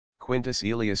Quintus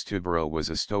Aelius Tubero was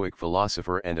a Stoic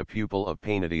philosopher and a pupil of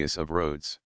Aelius of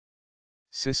Rhodes.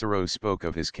 Cicero spoke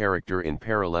of his character in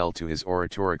parallel to his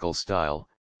oratorical style,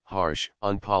 harsh,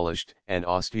 unpolished, and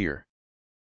austere.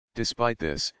 Despite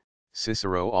this,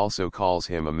 Cicero also calls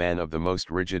him a man of the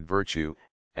most rigid virtue,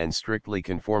 and strictly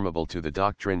conformable to the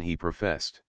doctrine he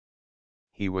professed.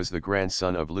 He was the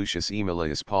grandson of Lucius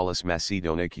Aemilius Paulus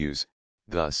Macedonicus,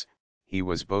 thus, he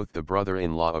was both the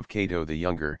brother-in-law of Cato the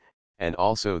Younger, and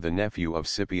also the nephew of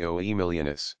Scipio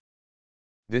Aemilianus.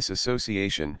 This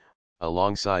association,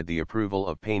 alongside the approval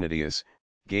of Aelius,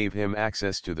 gave him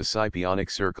access to the Scipionic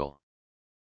circle.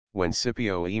 When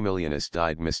Scipio Aemilianus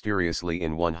died mysteriously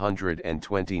in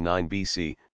 129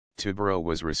 BC, Tubero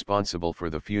was responsible for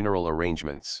the funeral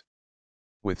arrangements.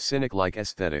 With Cynic-like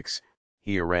aesthetics,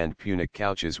 he arranged Punic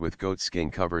couches with goatskin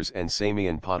covers and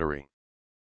Samian pottery.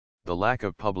 The lack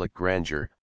of public grandeur,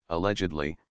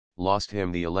 allegedly, lost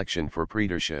him the election for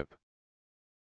praetorship.